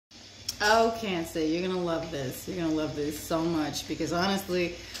Oh, Cancer, you're gonna love this. You're gonna love this so much because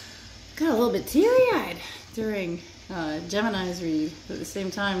honestly, I got a little bit teary-eyed during Gemini's read. But at the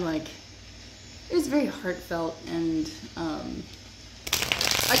same time, like, it was very heartfelt, and a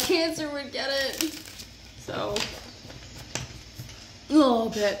Cancer would get it. So, a little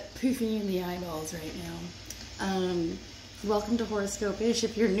bit poofy in the eyeballs right now. Welcome to Horoscope-ish.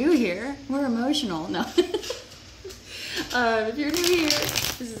 If you're new here, we're emotional. No. If you're new here,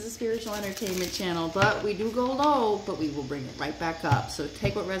 this is a spiritual entertainment channel, but we do go low, but we will bring it right back up. So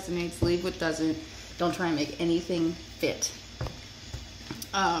take what resonates, leave what doesn't. Don't try and make anything fit.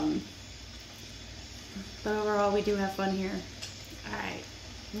 But overall, we do have fun here. All right,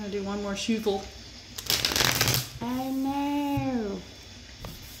 I'm gonna do one more shuffle. I know.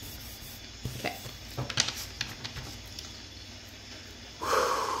 Okay.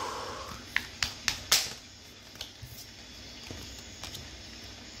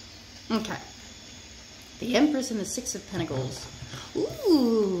 Okay. The Empress and the Six of Pentacles.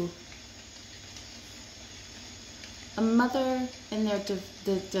 Ooh. A mother in their,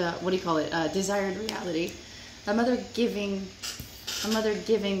 what do you call it? Desired reality. A mother giving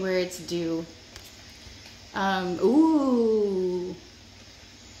where it's due. Ooh.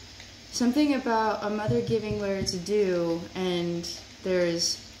 Something about a mother giving where it's due, and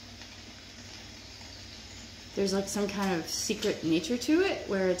there's like some kind of secret nature to it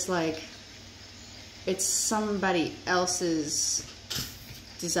where it's like it's somebody else's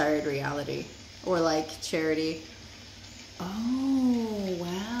desired reality or like charity. Oh,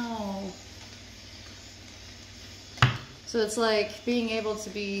 wow. So it's like being able to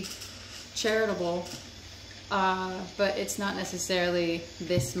be charitable, but it's not necessarily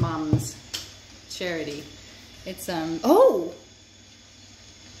this mom's charity. It's, oh!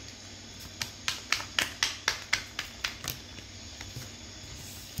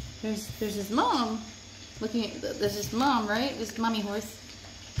 There's this mom looking at, there's this mom, right? This mommy horse.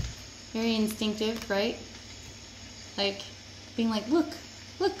 Very instinctive, right? Like, being like, look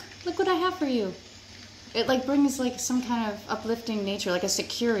what I have for you. It like brings like some kind of uplifting nature, like a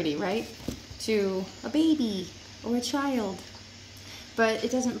security, right? To a baby or a child. But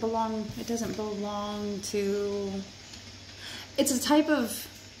it doesn't belong to, it's a type of,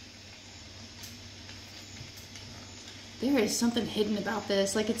 there is something hidden about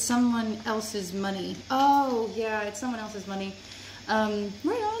this. Like it's someone else's money. Oh, yeah, it's someone else's money. Right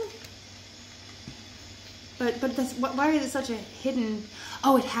on. But that's, why is it such a hidden?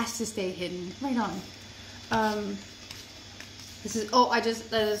 Oh, it has to stay hidden. Right on. This is, oh, I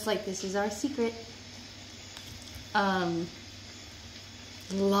was like, this is our secret.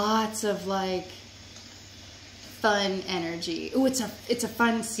 Lots of like fun energy. Oh, it's a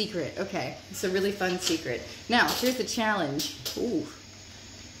fun secret. Okay, it's a really fun secret. Now, here's the challenge. Ooh.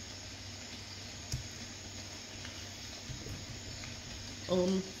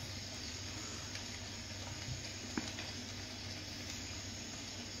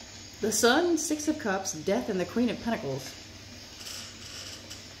 The Sun, Six of Cups, Death, and the Queen of Pentacles.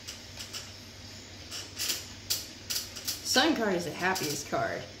 Sun card is the happiest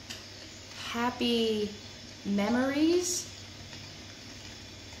card. Happy memories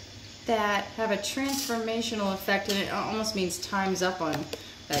that have a transformational effect, and it almost means time's up on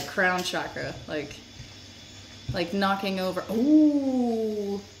that crown chakra, like knocking over.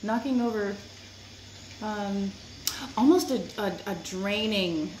 Ooh, knocking over. Almost a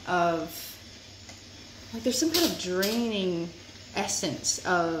draining of, like there's some kind of draining essence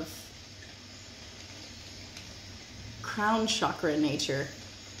of crown chakra nature.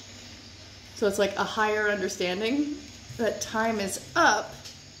 So it's like a higher understanding that time is up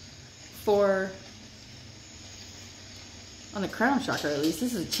for, on the crown chakra at least,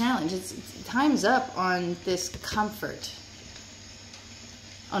 this is a challenge. It's time's up on this comfort.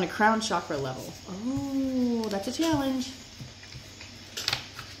 On a crown chakra level. Oh, that's a challenge.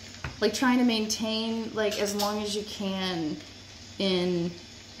 Like trying to maintain, like as long as you can in,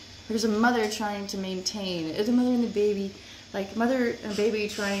 there's a mother trying to maintain, there's a mother and the baby, like mother and baby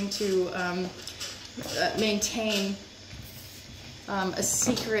trying to maintain a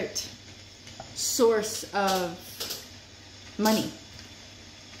secret source of money.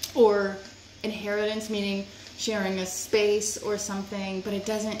 Or inheritance, meaning sharing a space or something, but it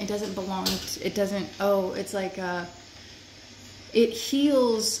doesn't belong to, it doesn't, oh, it's like it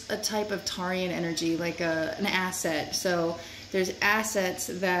heals a type of Taurean energy, like an asset. So there's assets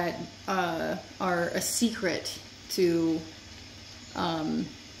that are a secret to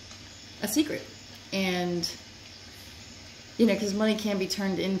a secret, and you know, because money can be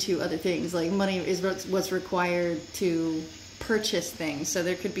turned into other things. Like money is what's required to purchase things. So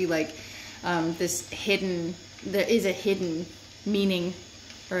there could be like there is a hidden meaning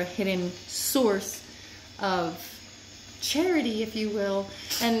or a hidden source of charity, if you will,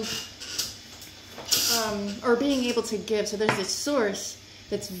 and or being able to give. So there's this source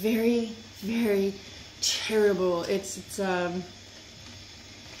that's very, very charitable. It's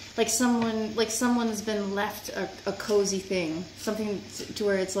like someone's been left a cozy thing, something to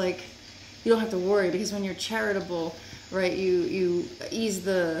where it's like you don't have to worry, because when you're charitable, right, you ease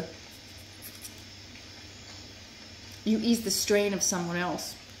the strain of someone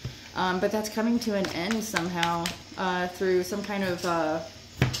else. But that's coming to an end somehow through some kind of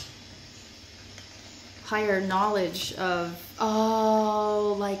higher knowledge of,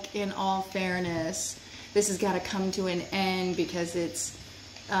 oh, like, in all fairness, this has got to come to an end because it's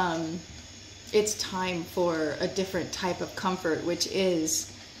time for a different type of comfort, which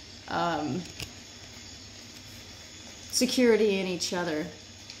is security in each other,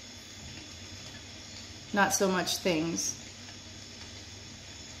 not so much things.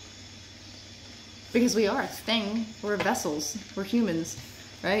 Because we are a thing, we're vessels, we're humans,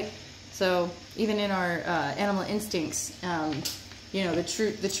 right? So even in our animal instincts, you know, the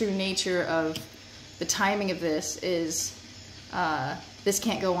true nature of the timing of this is this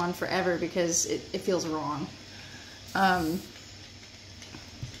can't go on forever because it feels wrong.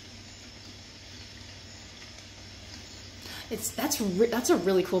 That's a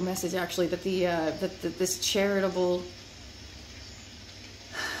really cool message, actually, that this charitable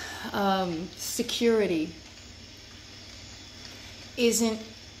security isn't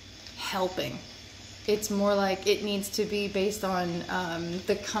helping. It's more like it needs to be based on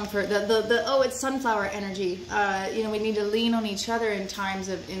the comfort, oh, it's sunflower energy. You know, we need to lean on each other in times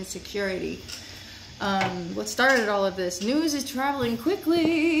of insecurity. What started all of this? News is traveling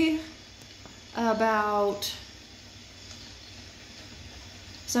quickly about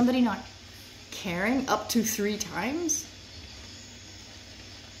somebody not caring up to 3 times.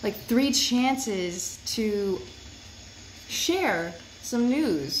 Like 3 chances to share some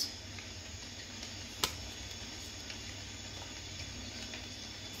news.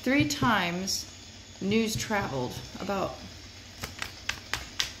 3 times news traveled about,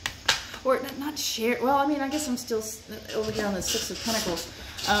 or not share. Well, I mean, I guess I'm still over here on the 6 of Pentacles.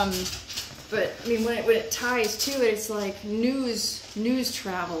 But I mean, when it ties to it, it's like news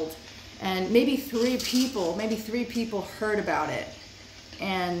traveled, and maybe 3 people heard about it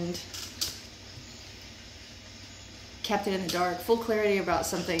and kept it in the dark. Full clarity about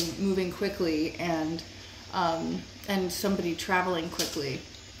something moving quickly, and somebody traveling quickly.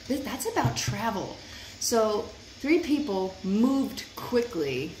 That's about travel. So 3 people moved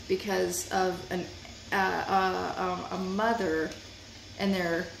quickly because of a mother and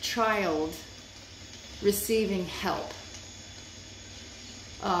their child receiving help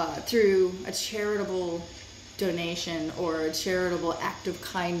through a charitable donation or a charitable act of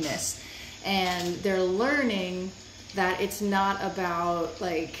kindness. And they're learning that it's not about,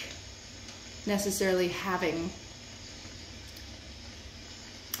 like, necessarily having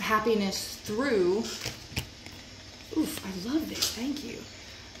happiness through, oof, I love this, thank you.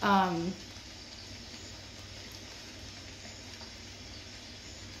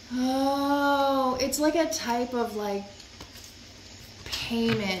 Oh, it's like a type of, like,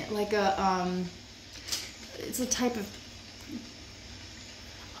 payment, like a, it's a type of,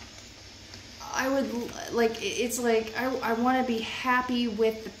 I would, like, it's like, I want to be happy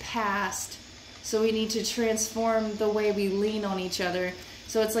with the past, so we need to transform the way we lean on each other.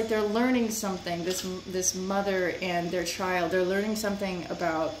 So it's like they're learning something, this mother and their child, they're learning something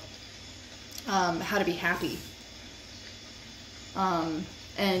about how to be happy.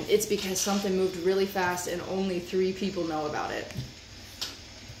 And it's because something moved really fast and only 3 people know about it.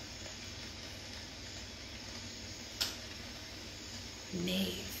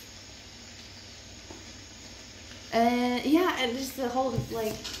 Knave. And yeah, and just the whole,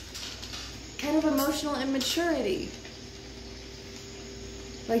 like, kind of emotional immaturity.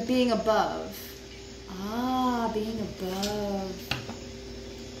 Like being above. Ah, being above.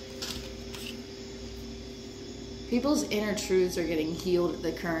 People's inner truths are getting healed at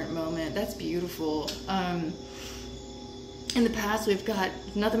the current moment. That's beautiful. In the past, we've got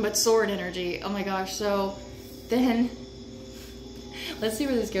nothing but sword energy. Oh my gosh. So then, let's see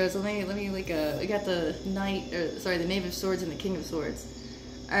where this goes. Let me like, we got the the Knave of Swords and the King of Swords.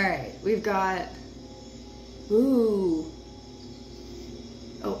 All right, we've got, ooh.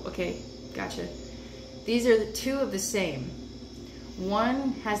 Oh, okay, gotcha. These are the 2 of the same.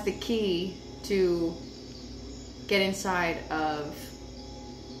 One has the key to get inside of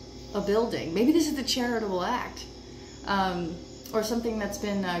a building. Maybe this is the charitable act. or something that's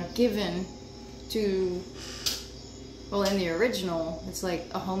been given to, well, in the original, it's like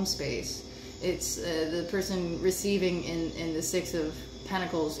a home space. It's the person receiving in the Six of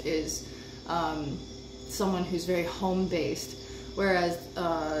Pentacles is someone who's very home-based, whereas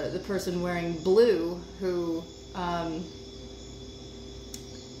the person wearing blue, who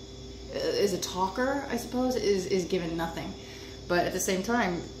is a talker, I suppose, is given nothing. But at the same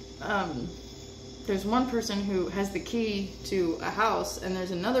time, there's one person who has the key to a house, and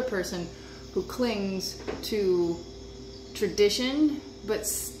there's another person who clings to tradition, but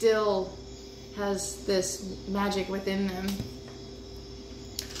still has this magic within them.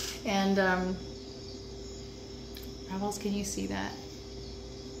 And how else can you see that?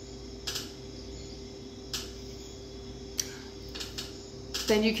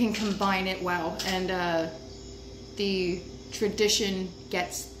 Then you can combine it well, and the tradition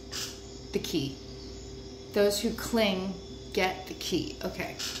gets the key. Those who cling get the key.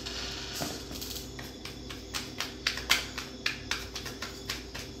 Okay.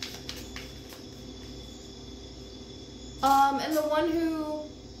 And the one who,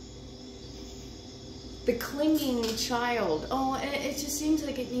 the clinging child, oh, and it just seems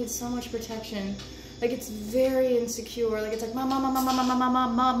like it needs so much protection. Like, it's very insecure. Like, it's like, mom, mom, mom, mom, mom, mom,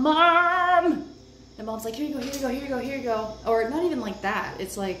 mom, mom, mom. And mom's like, here you go, here you go, here you go, here you go. Or not even like that.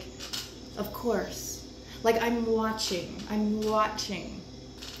 It's like, of course. Like, I'm watching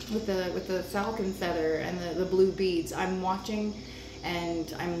with the falcon feather and the blue beads. I'm watching,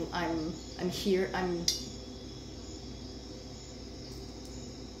 and I'm here. I'm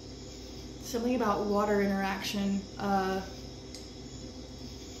something about water interaction.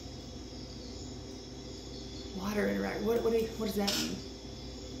 Water interact. What does that mean?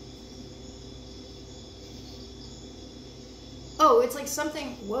 Oh, it's like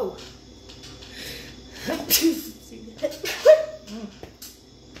something. Whoa.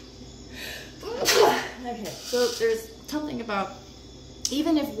 Okay, so there's something about,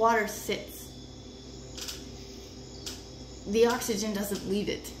 even if water sits, the oxygen doesn't leave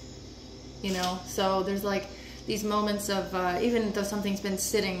it, you know? So there's like these moments of, even though something's been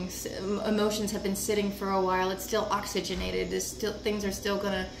sitting, emotions have been sitting for a while, it's still oxygenated. There's still, things are still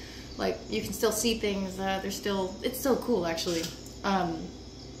gonna, like, you can still see things, it's still cool, actually.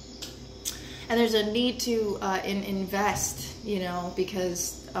 And there's a need to invest, you know,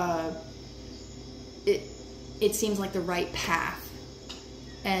 because it seems like the right path.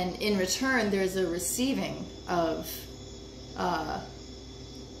 And in return, there's a receiving of,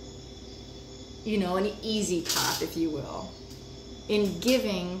 you know, an easy path, if you will. In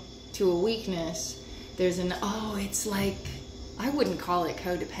giving to a weakness, there's an, oh, it's like, I wouldn't call it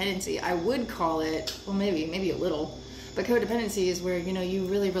codependency. I would call it, well, maybe a little. But codependency is where, you know, you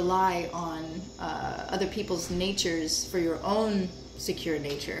really rely on other people's natures for your own secure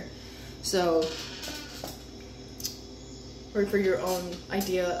nature. So, or for your own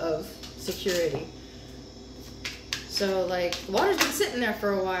idea of security. So, like, water's been sitting there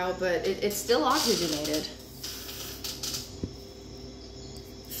for a while, but it's still oxygenated.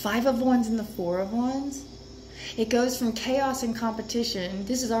 5 of Wands and the 4 of Wands. It goes from chaos and competition.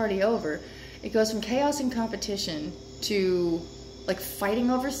 This is already over. It goes from chaos and competition to, like, fighting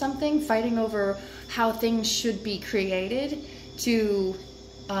over something, fighting over how things should be created, to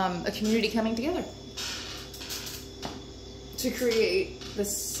a community coming together to create the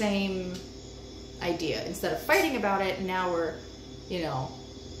same idea. Instead of fighting about it, now we're, you know,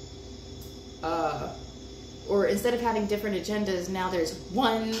 or instead of having different agendas, now there's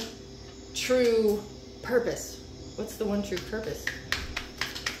one true purpose. What's the one true purpose?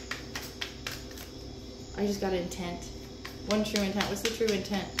 I just got intent. One true intent. What's the true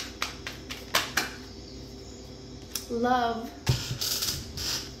intent? Love.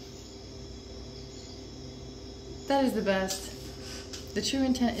 That is the best. The true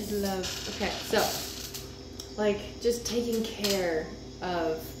intent is love. Okay, so, like, just taking care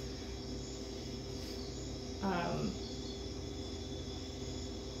of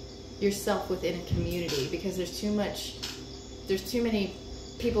yourself within a community, because there's too many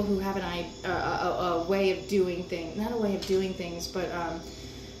people who have a way of doing things, not a way of doing things, but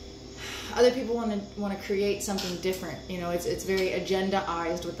other people want to create something different. You know, it's very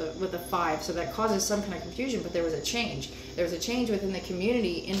agendaized with the 5, so that causes some kind of confusion. But there was a change. There was a change within the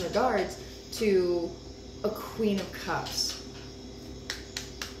community in regards to a Queen of Cups,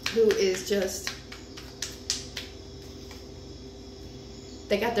 who is just,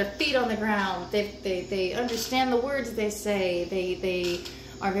 they got their feet on the ground. They understand the words they say. They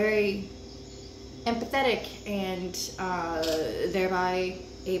are very empathetic and thereby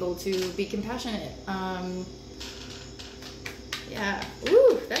able to be compassionate. Yeah.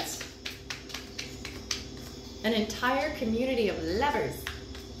 Ooh, that's an entire community of lovers.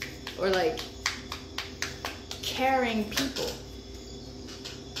 Or like caring people.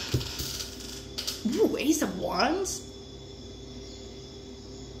 Ooh, Ace of Wands?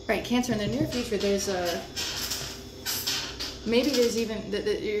 Right, Cancer, in the near future, there's a... Maybe there's even...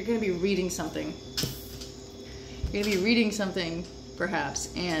 You're going to be reading something. You're going to be reading something,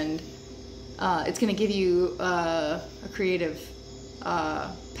 perhaps, and it's going to give you a creative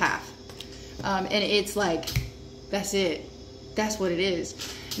path. And it's like, that's it. That's what it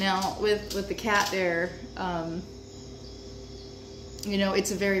is. Now, with the cat there, you know,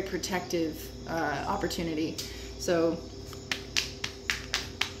 it's a very protective opportunity. So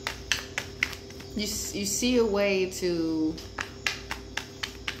you see a way to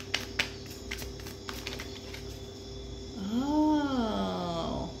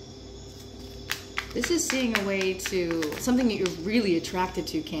this is seeing a way to something that you're really attracted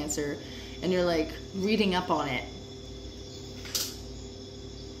to, Cancer, and you're like reading up on it.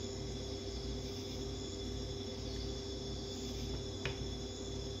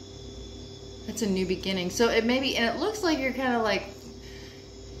 That's a new beginning. So it maybe, and it looks like you're kind of like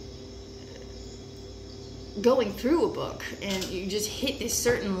going through a book and you just hit this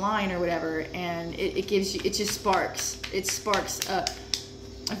certain line or whatever, and it gives you, it just sparks. It sparks a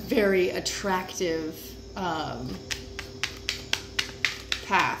very attractive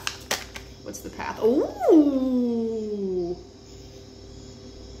path. What's the path? Ooh!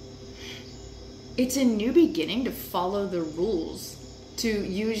 It's a new beginning to follow the rules. To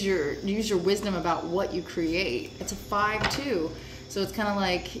use your wisdom about what you create. It's a 5-2, so it's kind of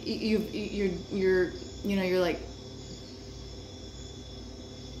like you're like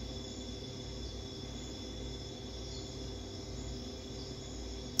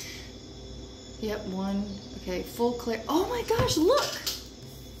yep, 1. Okay, full clear. Oh my gosh, look!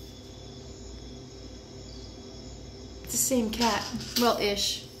 It's the same cat. Well,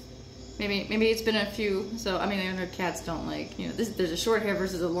 ish. Maybe it's been a few, so I mean, I know cats don't like, you know, there's a short hair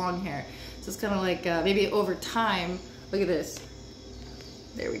versus a long hair. So it's kind of like, maybe over time, look at this.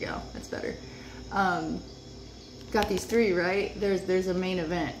 There we go, that's better. Got these 3, right? There's a main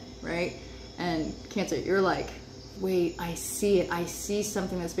event, right? And Cancer, you're like, wait, I see it. I see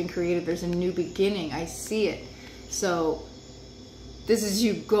something that's been created. There's a new beginning. I see it. So this is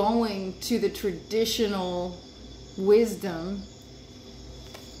you going to the traditional wisdom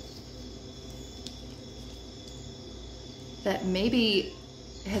that maybe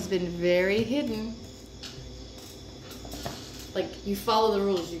has been very hidden. Like, you follow the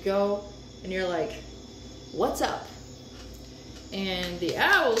rules. You go and you're like, what's up? And the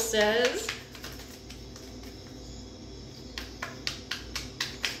owl says,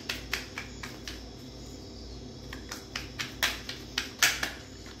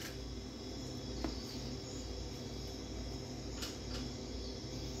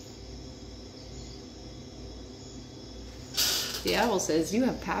 the owl says, you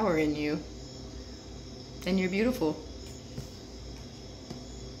have power in you, and you're beautiful.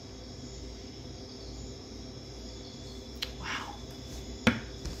 Wow.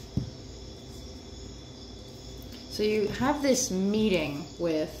 So you have this meeting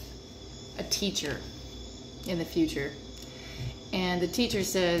with a teacher in the future, and the teacher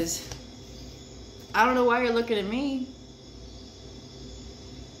says, I don't know why you're looking at me.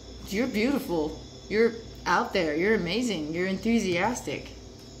 You're beautiful. You're out there. You're amazing. You're enthusiastic.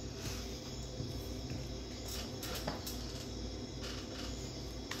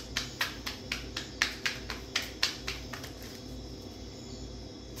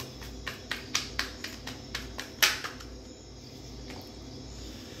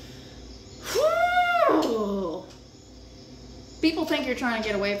 Whew. People think you're trying to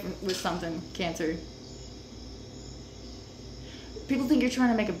get away with something, Cancer. People think you're trying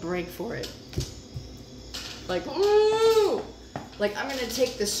to make a break for it. Like, ooh! Like, I'm gonna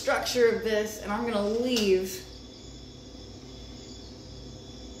take the structure of this and I'm gonna leave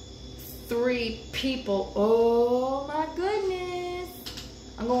 3 people. Oh my goodness!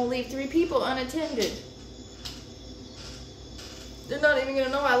 I'm gonna leave 3 people unattended. They're not even gonna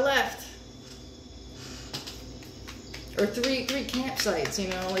know I left. Or three campsites, you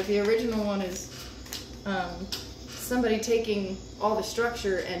know, like the original one is somebody taking all the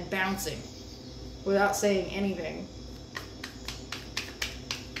structure and bouncing without saying anything.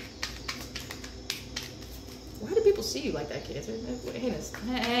 Why do people see you like that, Cancer?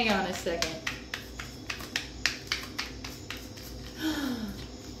 Hang on a second.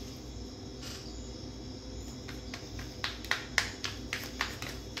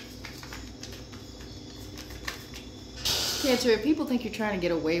 Cancer, if people think you're trying to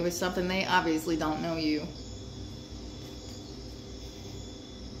get away with something, they obviously don't know you.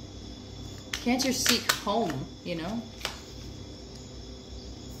 Cancer seek home, you know?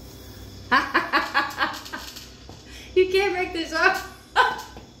 You can't make this up.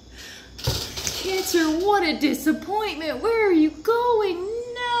 Cancer, what a disappointment. Where are you going?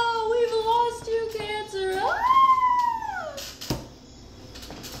 No, we've lost you, Cancer. Ah!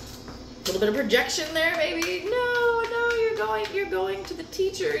 A little bit of projection there, maybe. No, you're going to the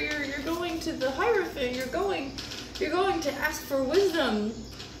teacher. You're going to the Hierophant. You're going to ask for wisdom.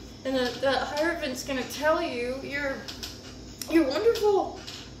 And the Hierophant's gonna tell you you're wonderful.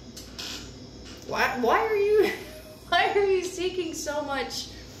 Why are you seeking so much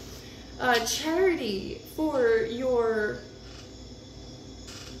charity for your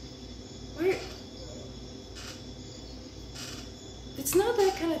It's not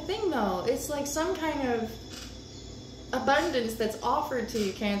that kind of thing though. It's like some kind of abundance that's offered to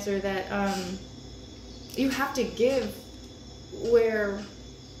you, Cancer, that you have to give where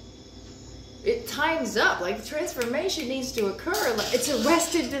it times up. Like the transformation needs to occur. It's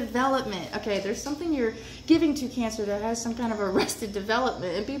arrested development. Okay, there's something you're giving to, Cancer, that has some kind of arrested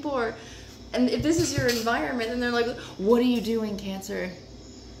development, and people are, and if this is your environment, then they're like, what are you doing, Cancer?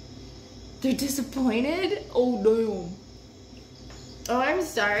 They're disappointed? Oh damn. Oh, I'm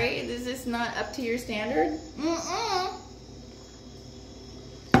sorry, is this not up to your standard?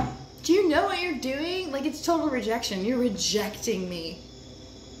 Do you know what you're doing? Like, it's total rejection. You're rejecting me.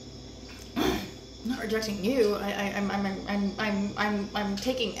 I'm not rejecting you. I'm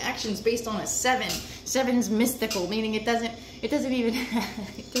taking actions based on a 7. 7's mystical, meaning it doesn't even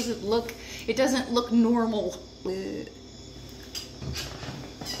it doesn't look normal.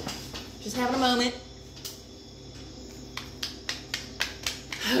 Just having a moment.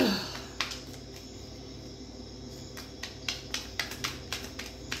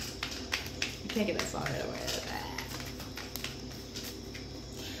 You can't get that song right away.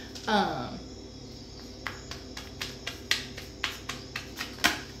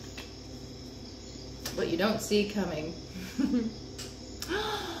 What you don't see coming.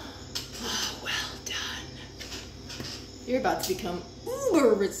 Oh, well done. You're about to become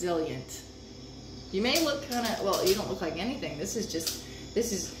uber resilient. You may look kind of, well, you don't look like anything. You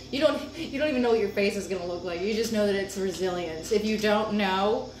don't even know what your face is going to look like. You just know that it's resilience. If you don't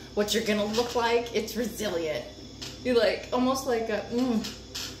know what you're going to look like, it's resilient. You're like, almost like a,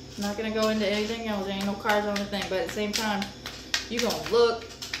 not going to go into anything else. There ain't no cards on the thing. But at the same time, you're going to look,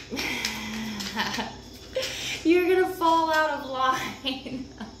 you're going to fall out of line.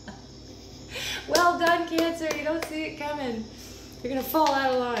 Well done, Cancer. You don't see it coming. You're going to fall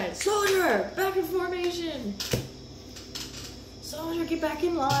out of line. Soldier, back in formation. Soldier, get back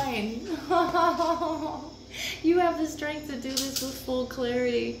in line. You have the strength to do this with full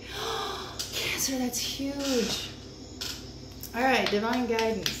clarity. Cancer, that's huge. All right, divine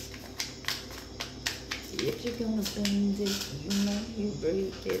guidance. See if you're gonna bend it, you know you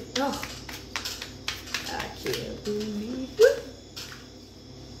break it. Oh, I can't believe it.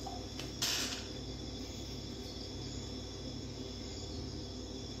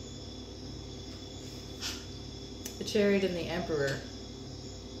 The Chariot and the Emperor.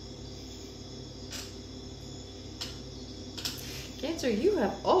 Cancer, you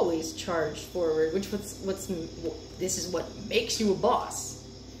have always charged forward, which this is what makes you a boss.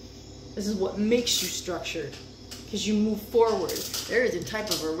 This is what makes you structured, because you move forward. There is a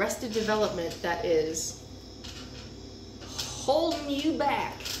type of arrested development that is holding you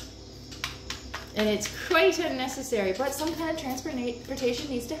back, and it's quite unnecessary. But some kind of transportation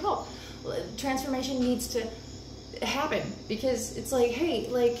needs to help. Transformation needs to happen, because it's like, hey,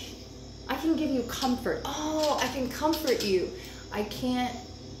 like, I can give you comfort. Oh, I can comfort you. I can't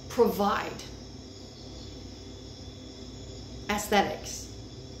provide aesthetics.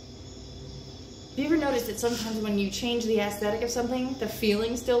 Have you ever noticed that sometimes when you change the aesthetic of something, the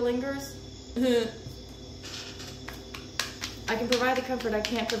feeling still lingers? I can provide the comfort, I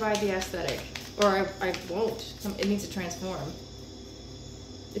can't provide the aesthetic. Or I won't. It needs to transform.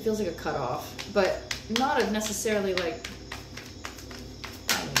 It feels like a cutoff, but not of necessarily like,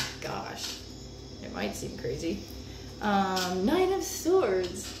 I mean, gosh, it might seem crazy. Nine of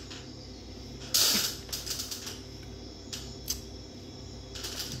Swords.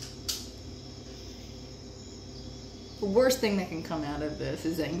 The worst thing that can come out of this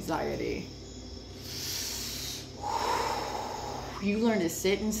is anxiety. You learn to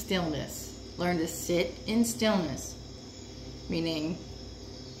sit in stillness. Learn to sit in stillness. Meaning,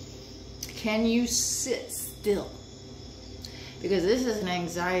 can you sit still? Because this is an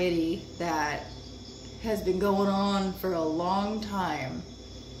anxiety that has been going on for a long time.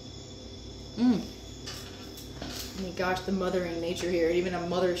 Oh my gosh, the mothering nature here. Even a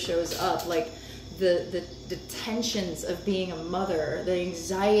mother shows up. Like the tensions of being a mother, the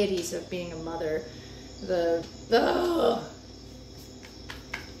anxieties of being a mother,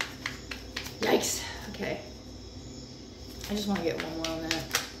 yikes. Okay. I just want to get one more on that.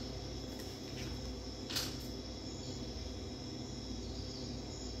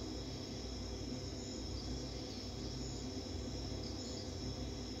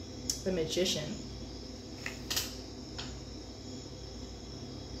 The Magician.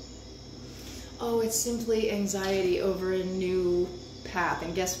 Oh, it's simply anxiety over a new path.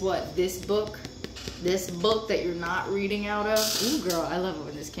 And guess what? This book that you're not reading out of. Ooh, girl, I love it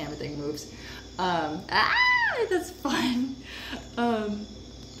when this camera thing moves. That's fun.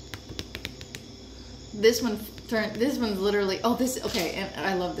 This one's literally, okay, and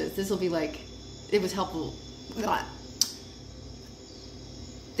I love this. This will be like, it was helpful.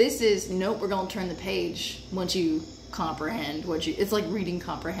 This is, nope, we're going to turn the page once you comprehend it's like reading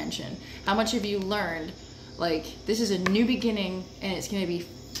comprehension. How much have you learned? Like, this is a new beginning and it's going to be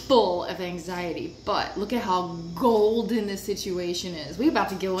full of anxiety, but look at how golden this situation is. We're about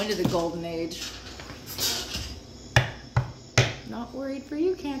to go into the golden age. Not worried for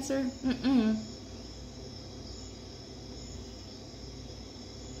you, Cancer.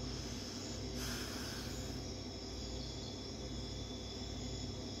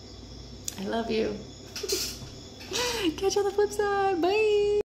 I love you. Catch you on the flip side. Bye.